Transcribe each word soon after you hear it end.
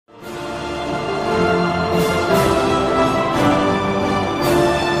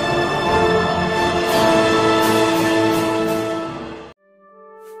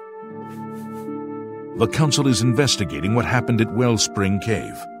The Council is investigating what happened at Wellspring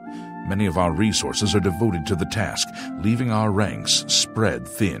Cave. Many of our resources are devoted to the task, leaving our ranks spread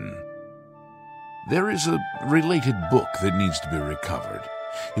thin. There is a related book that needs to be recovered.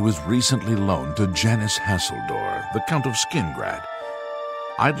 It was recently loaned to Janice Hasseldor, the Count of Skingrad.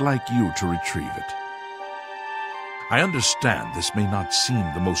 I'd like you to retrieve it. I understand this may not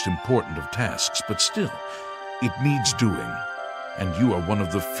seem the most important of tasks, but still, it needs doing, and you are one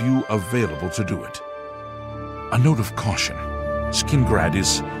of the few available to do it. A note of caution. Skingrad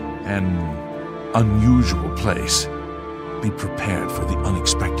is an unusual place. Be prepared for the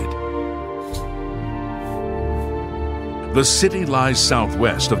unexpected. The city lies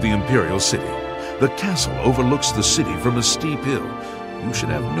southwest of the Imperial City. The castle overlooks the city from a steep hill. You should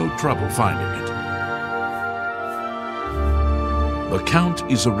have no trouble finding it. The Count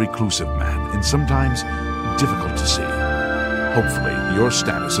is a reclusive man and sometimes difficult to see. Hopefully, your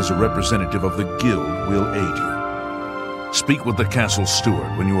status as a representative of the Guild will aid you. Speak with the castle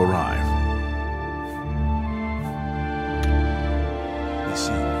steward when you arrive. Be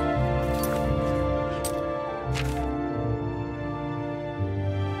seen.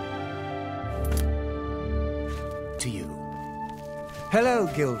 To you. Hello,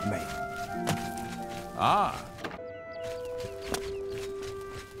 guildmate. Ah.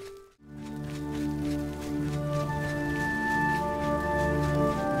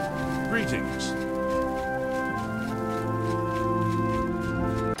 Greetings.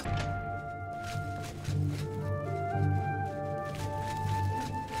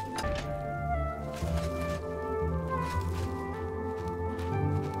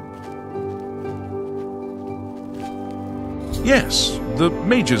 Yes, the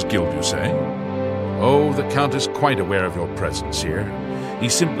Mages Guild, you say? Oh, the Count is quite aware of your presence here. He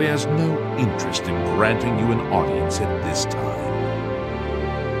simply has no interest in granting you an audience at this time.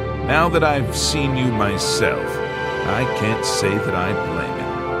 Now that I've seen you myself, I can't say that I blame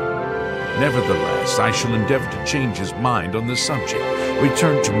him. Nevertheless, I shall endeavor to change his mind on the subject.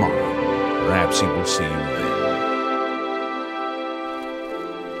 Return tomorrow. Perhaps he will see you then.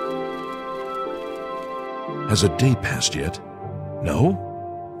 Has a day passed yet?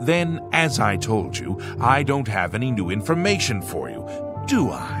 No? Then, as I told you, I don't have any new information for you, do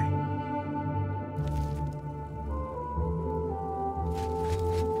I?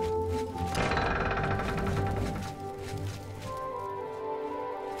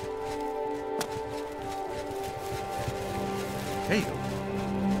 Hey.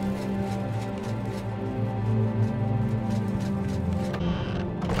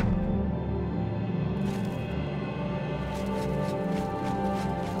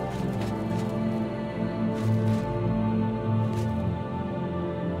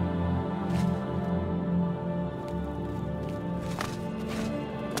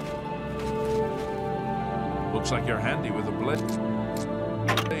 Looks like you're handy with a blade.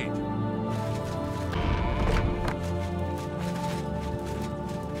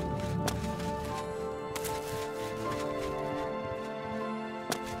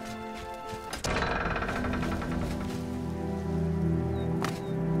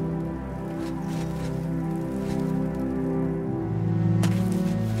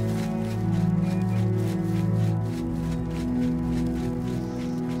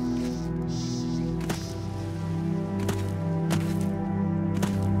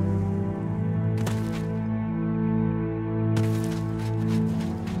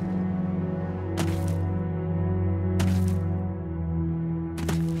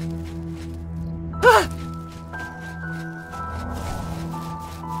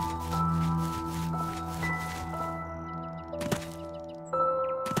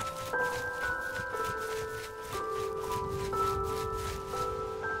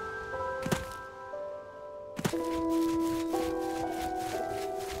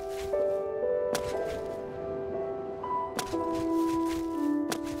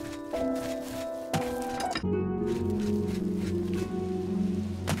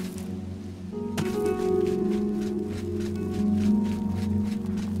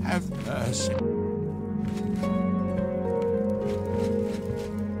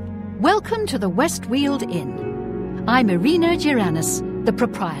 Welcome to the Westweald Inn. I'm Irina Giranus, the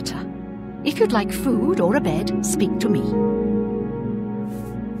proprietor. If you'd like food or a bed, speak to me.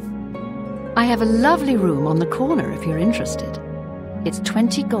 I have a lovely room on the corner if you're interested. It's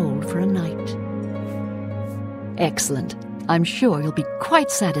 20 gold for a night. Excellent. I'm sure you'll be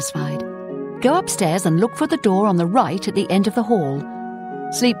quite satisfied. Go upstairs and look for the door on the right at the end of the hall.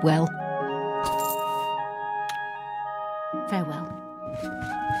 Sleep well. Farewell.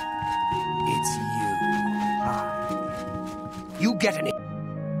 It's you. Hi. You get an...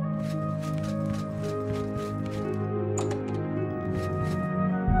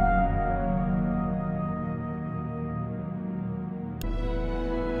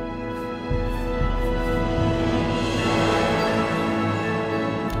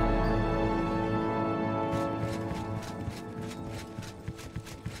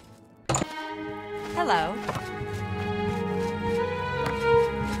 Hello.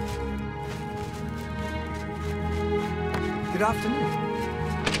 Good afternoon.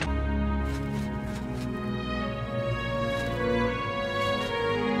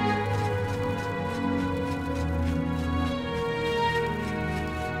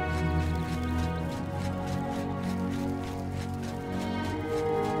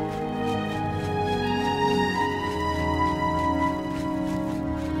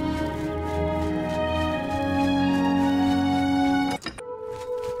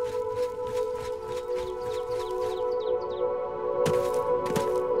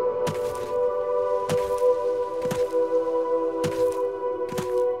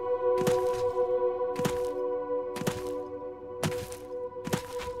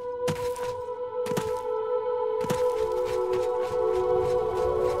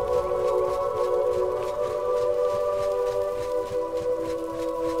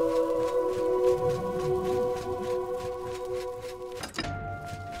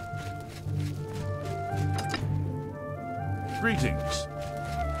 Greetings.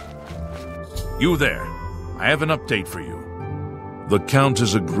 You there. I have an update for you. The Count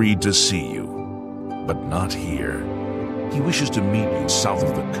has agreed to see you, but not here. He wishes to meet you south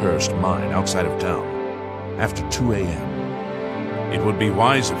of the cursed mine outside of town, after 2 a.m. It would be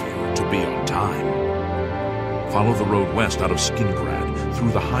wise of you to be on time. Follow the road west out of Skingrad,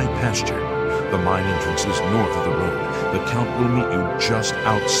 through the high pasture. The mine entrance is north of the road. The Count will meet you just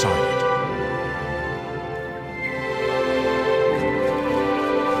outside it.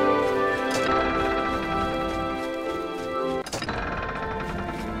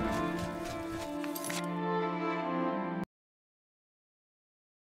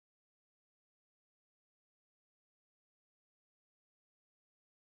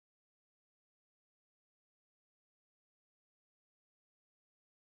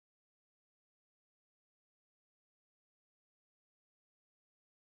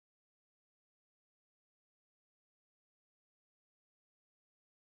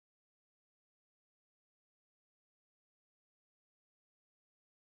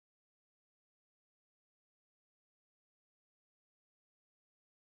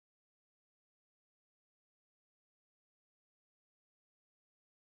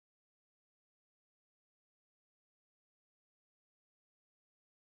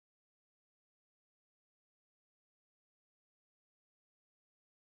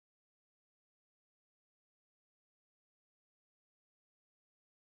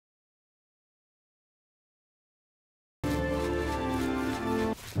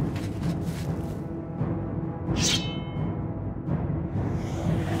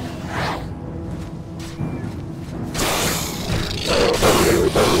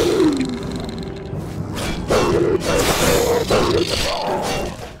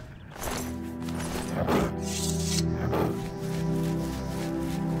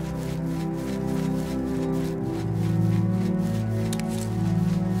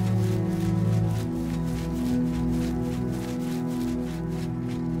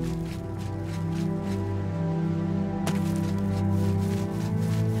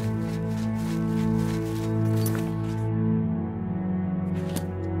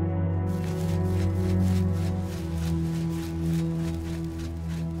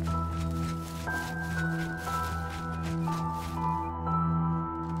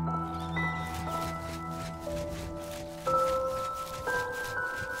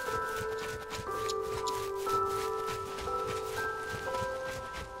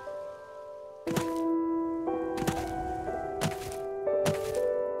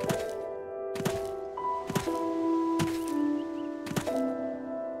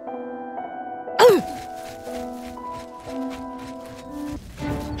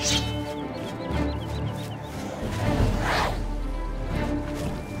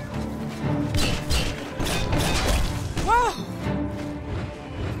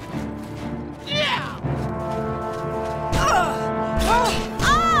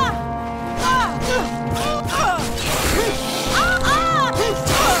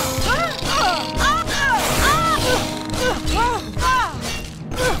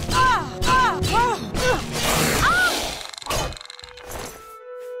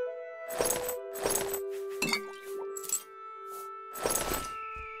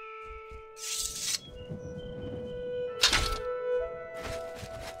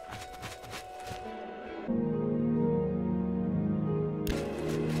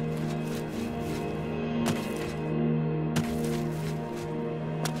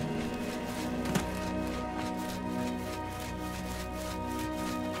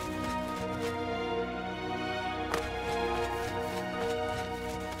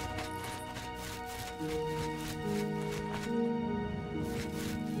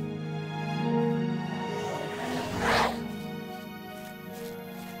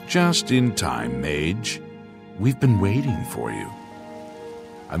 Just in time, Mage. We've been waiting for you.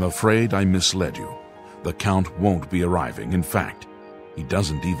 I'm afraid I misled you. The Count won't be arriving. In fact, he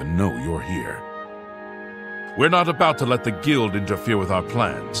doesn't even know you're here. We're not about to let the Guild interfere with our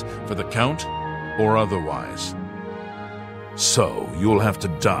plans, for the Count or otherwise. So, you'll have to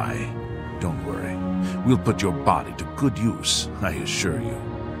die. Don't worry. We'll put your body to good use, I assure you.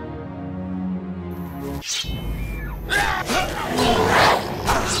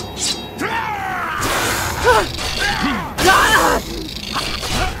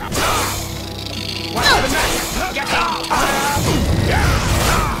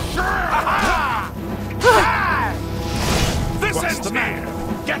 This ends here!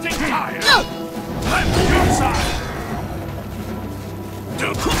 Getting tired! Left your side!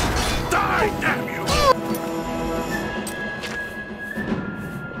 Die, damn you!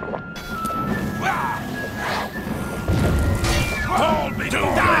 Hold me to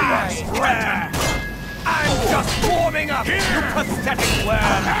die! I'm just warming up, you pathetic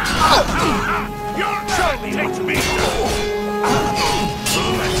worm! You'll show me to me!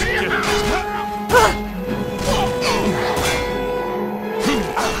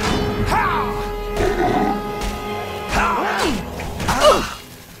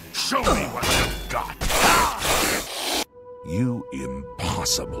 Show me what you've got! You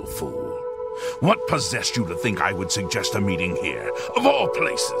impossible fool. What possessed you to think I would suggest a meeting here, of all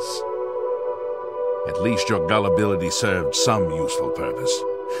places? At least your gullibility served some useful purpose.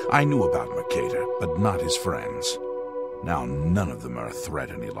 I knew about Mercator, but not his friends. Now none of them are a threat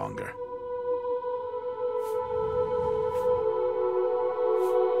any longer.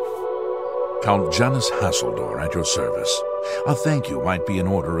 Count Janus Hasseldor at your service. A thank you might be in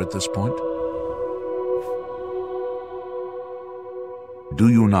order at this point. Do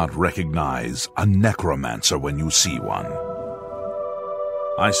you not recognize a necromancer when you see one?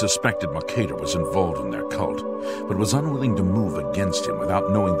 I suspected Mercator was involved in their cult, but was unwilling to move against him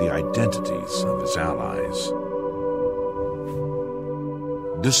without knowing the identities of his allies.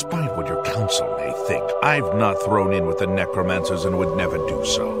 Despite what your council may think, I've not thrown in with the necromancers and would never do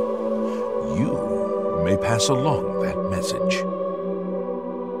so. You may pass along that message.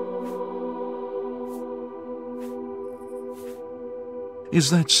 Is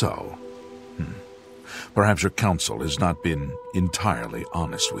that so? Perhaps your council has not been entirely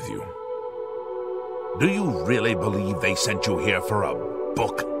honest with you. Do you really believe they sent you here for a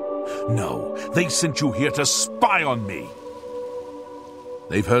book? No, they sent you here to spy on me.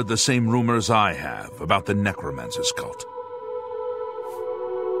 They've heard the same rumors I have about the necromancer's cult.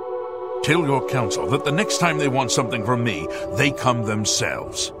 Tell your council that the next time they want something from me, they come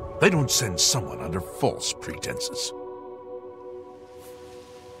themselves. They don't send someone under false pretenses.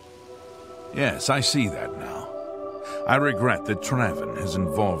 Yes, I see that now. I regret that Traven has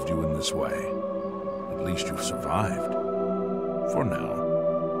involved you in this way. At least you've survived. For now.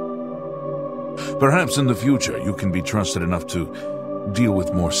 Perhaps in the future you can be trusted enough to deal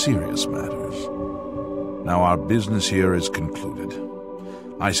with more serious matters. Now our business here is concluded.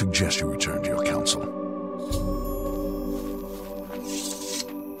 I suggest you return to your council.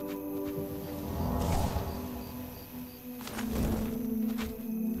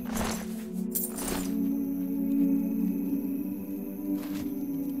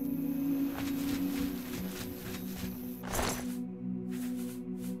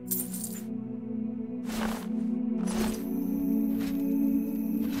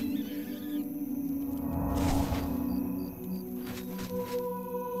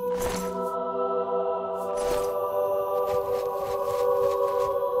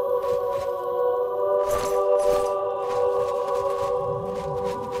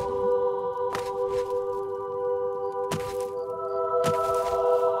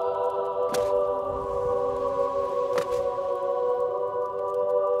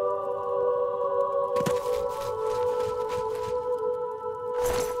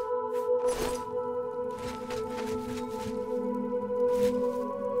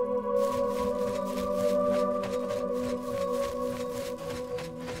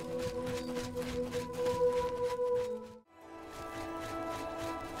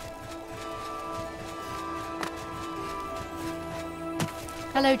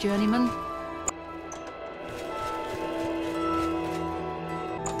 Hello, journeyman.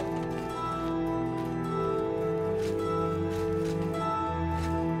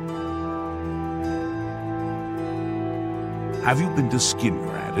 Have you been to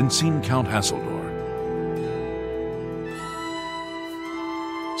Skingrad and seen Count Hasseldor?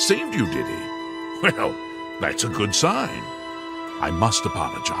 Saved you, did he? Well, that's a good sign. I must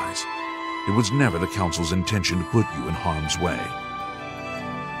apologize. It was never the Council's intention to put you in harm's way.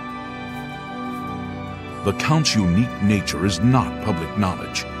 The Count's unique nature is not public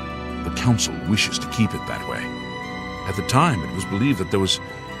knowledge. The Council wishes to keep it that way. At the time, it was believed that there was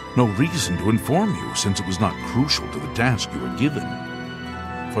no reason to inform you, since it was not crucial to the task you were given.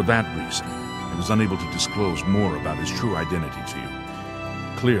 For that reason, I was unable to disclose more about his true identity to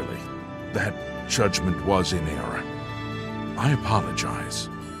you. Clearly, that judgment was in error. I apologize.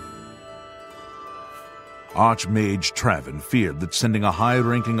 Archmage Travin feared that sending a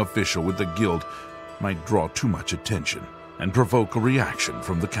high-ranking official with the guild might draw too much attention and provoke a reaction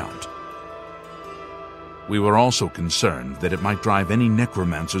from the Count. We were also concerned that it might drive any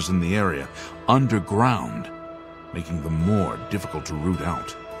necromancers in the area underground, making them more difficult to root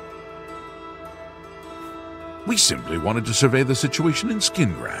out. We simply wanted to survey the situation in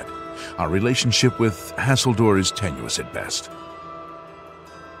Skingrad. Our relationship with Hasseldur is tenuous at best.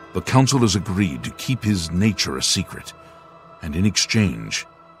 The Council has agreed to keep his nature a secret, and in exchange,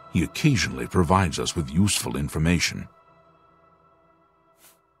 he occasionally provides us with useful information.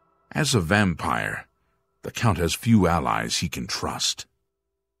 As a vampire, the Count has few allies he can trust.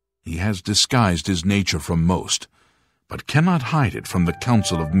 He has disguised his nature from most, but cannot hide it from the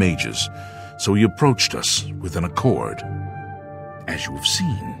Council of Mages, so he approached us with an accord. As you have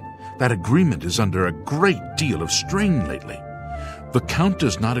seen, that agreement is under a great deal of strain lately. The Count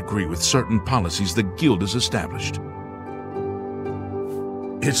does not agree with certain policies the Guild has established.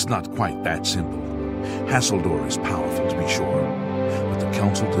 It's not quite that simple. Hasseldur is powerful, to be sure, but the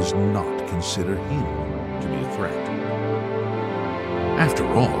Council does not consider him to be a threat. After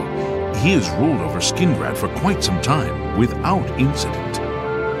all, he has ruled over Skingrad for quite some time, without incident.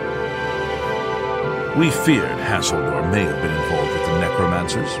 We feared Hasseldur may have been involved with the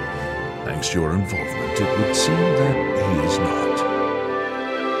necromancers. Thanks to your involvement, it would seem that he is not.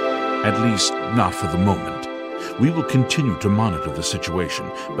 At least, not for the moment. We will continue to monitor the situation,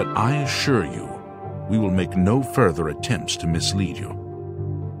 but I assure you, we will make no further attempts to mislead you.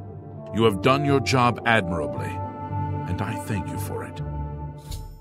 You have done your job admirably, and I thank you for it.